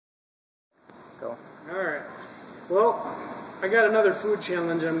Go. Alright. Well, I got another food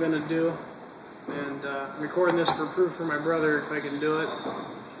challenge I'm going to do. And I'm recording this for proof for my brother if I can do it.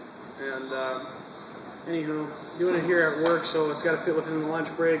 And anywho, doing it here at work, so it's got to fit within the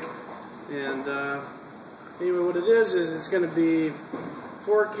lunch break. And anyway, what it is it's going to be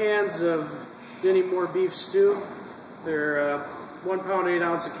 4 cans of Dinty Moore beef stew. They're 1 pound 8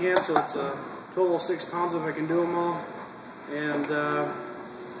 ounce a can, so it's a total of 6 pounds if I can do them all. And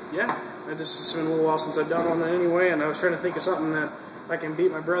yeah, it's been a little while since I've done one anyway, and I was trying to think of something that I can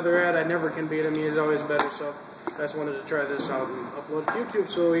beat my brother at. I never can beat him, he's always better, so I just wanted to try this out and upload it to YouTube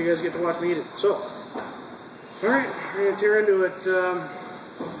so you guys get to watch me eat it. So, alright, we're going to tear into it.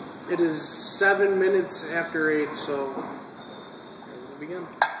 It is 7 minutes after 8, so we'll begin.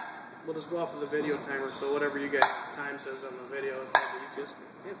 We'll just go off of the video timer, so whatever you guys' time says on the video is probably easiest.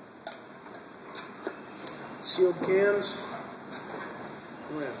 Yeah. Sealed cans.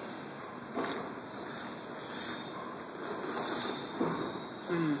 Oh yeah.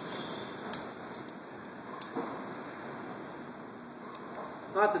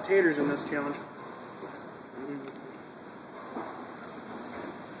 Lots of taters in this challenge.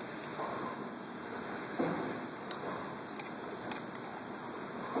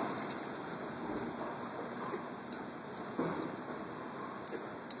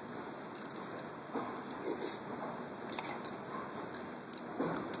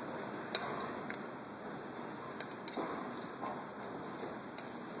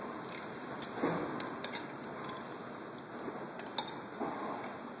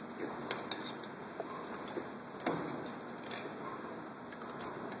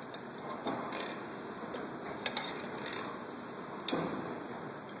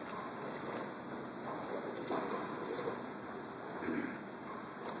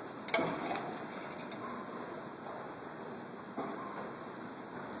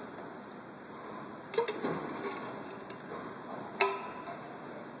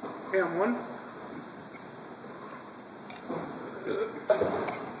 Can one.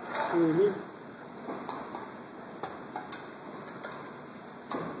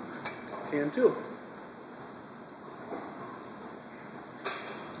 Can two.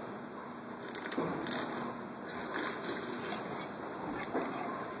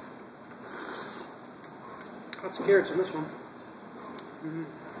 Lots of carrots in this one.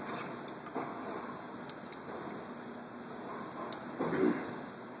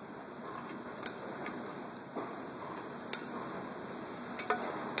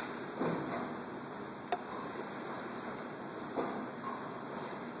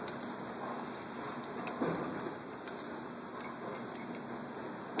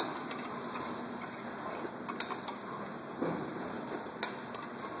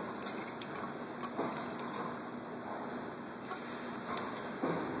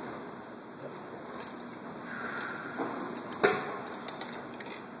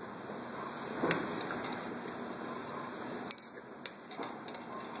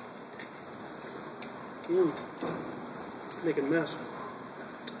 Making a mess.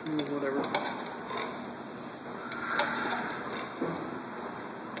 Whatever.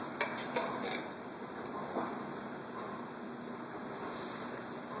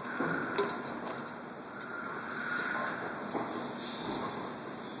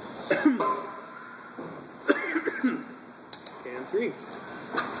 Can 3.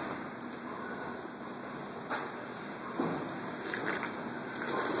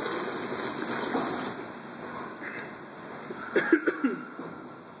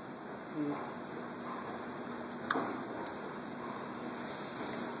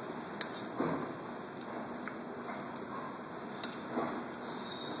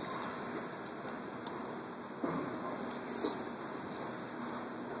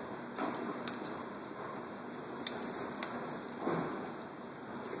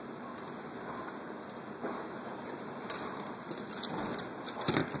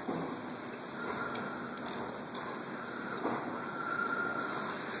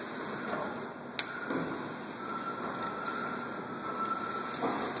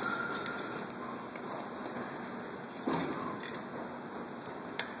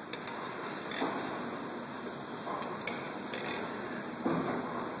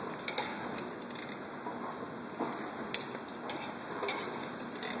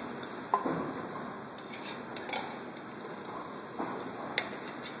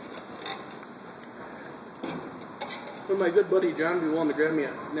 Would my good buddy John be willing to grab me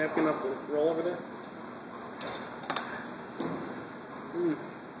a napkin off the roll over there?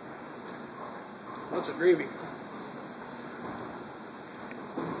 Lots of gravy.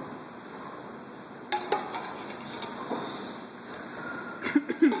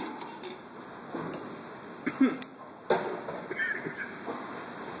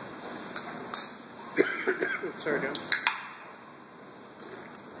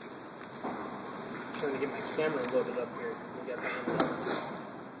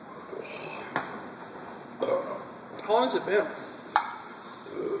 How long has it been?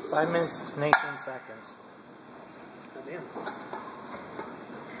 5 minutes and 18 seconds. God damn.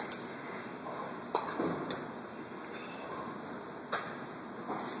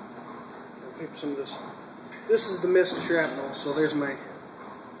 I'll keep some of this. This is the missed shrapnel, so there's my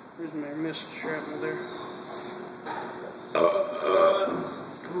missed shrapnel there.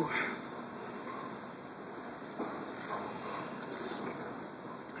 Ooh.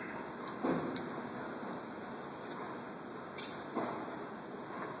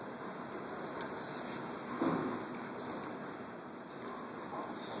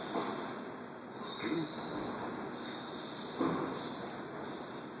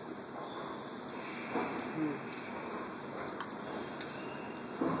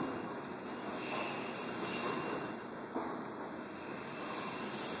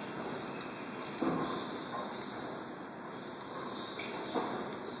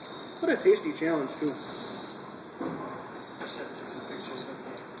 What a tasty challenge, too. Just took some pictures with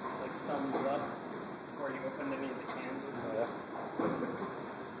the thumbs up before you opened any of the cans.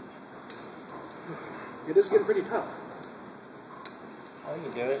 It is getting pretty tough. Oh,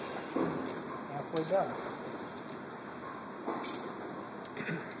 you do it. Halfway done.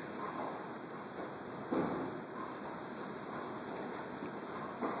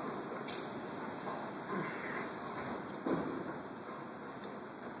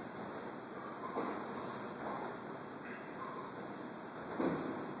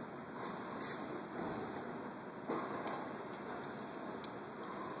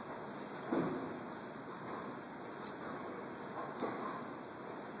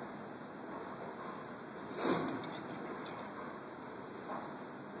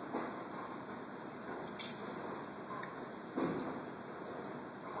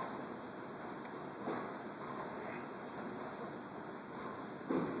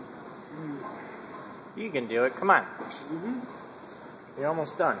 You can do it. Come on. You're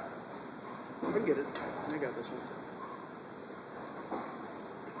almost done. I get it. I got this one.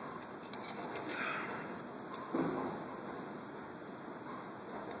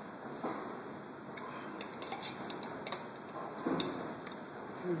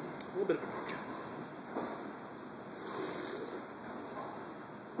 A little bit of a kick.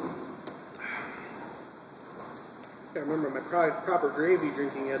 I remember my proper gravy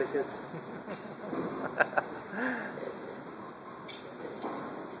drinking etiquette.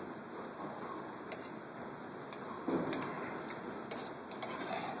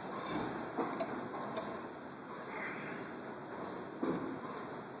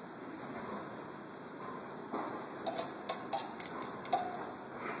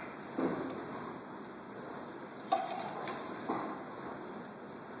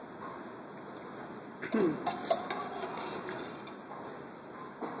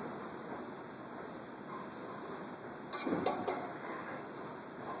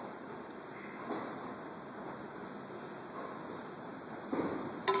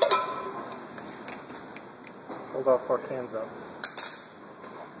 Hold all 4 cans up.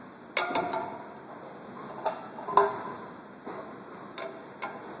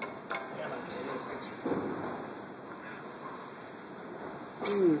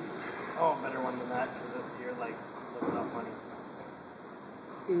 Oh, better one than that because you're like looking up money.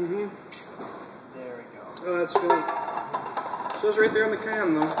 There we go. Oh, that's good. So it's right there on the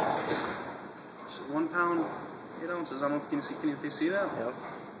can, though. It's 1 pound, 8 ounces. I don't know if you can see. Can you see that? Yep.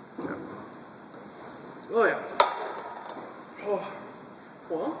 Okay. Oh yeah. Oh,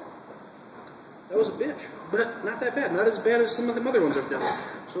 well, that was a bitch, but not that bad. Not as bad as some of the other ones I've done.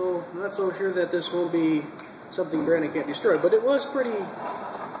 So not so sure that this won't be something Brandon can't destroy. But it was pretty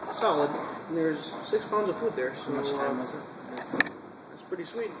solid. And there's 6 pounds of food there. So How much time was it? That's pretty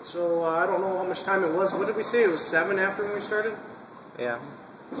sweet. So I don't know how much time it was. What did we say? It was 7 after when we started. Yeah.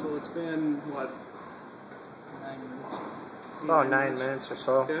 So it's been what? 9 minutes. About 9 minutes or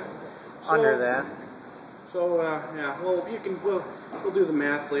so. Okay. So, Under that. So yeah, well we'll do the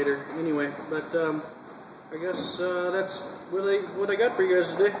math later anyway. But I guess that's really what I got for you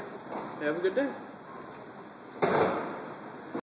guys today. Have a good day.